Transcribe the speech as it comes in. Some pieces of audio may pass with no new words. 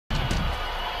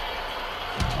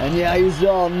And yeah, he's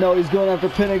no, he's going after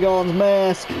Pentagon's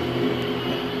mask.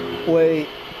 Wait,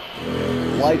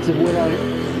 lights have went on.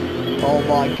 Oh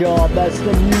my God, that's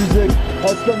the music.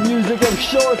 That's the music of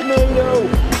Sharknado.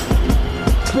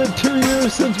 It's been 2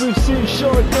 years since we've seen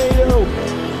Sharknado.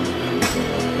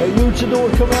 A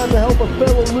luchador coming out to help a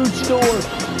fellow luchador.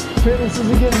 Penance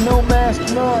isn't getting no mask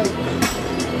tonight.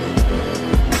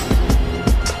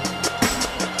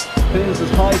 Penance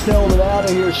is hightailing it out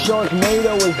of here.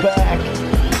 Sharknado is back.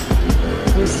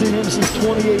 We've seen him since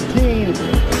 2018.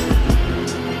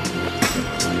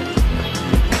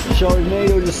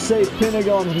 Sharknado just saved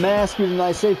Pentagon's mask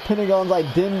tonight, saved Pentagon's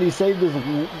identity, saved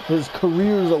his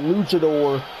career as a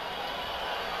luchador.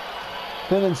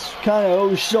 Penance kind of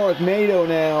owes Sharknado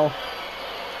now.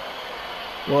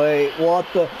 Wait, what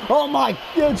the? Oh my,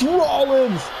 it's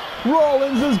Rollins!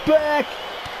 Rollins is back!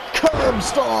 Curb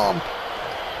stomp!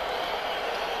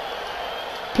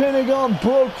 Pentagon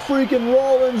broke freaking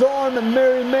Rollins' arm and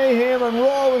Mary Mayhem, and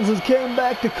Rollins has came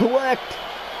back to collect.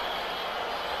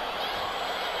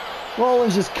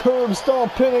 Rollins just curb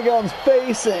stomped Pentagon's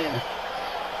face in.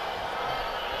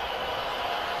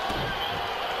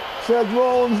 Seth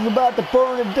Rollins is about to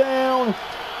burn it down.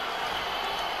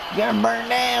 Gonna burn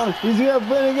down. He's gonna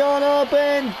Pentagon up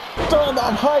and throw the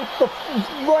hype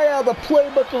right out of the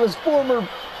playbook of his former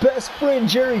best friend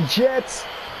Jerry Jets.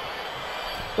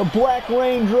 The Black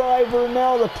Rain driver,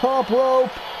 now the top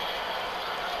rope.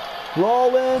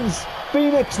 Rollins,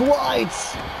 Phoenix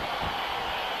Lights.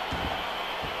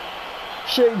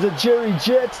 Shades of Jerry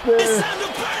Jets there. It's time to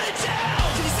burn it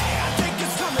down. Did he say I think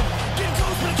it's coming? Get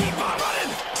close, but keep on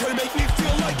running. Try to make me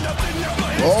feel like nothing.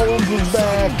 Rollins is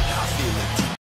back.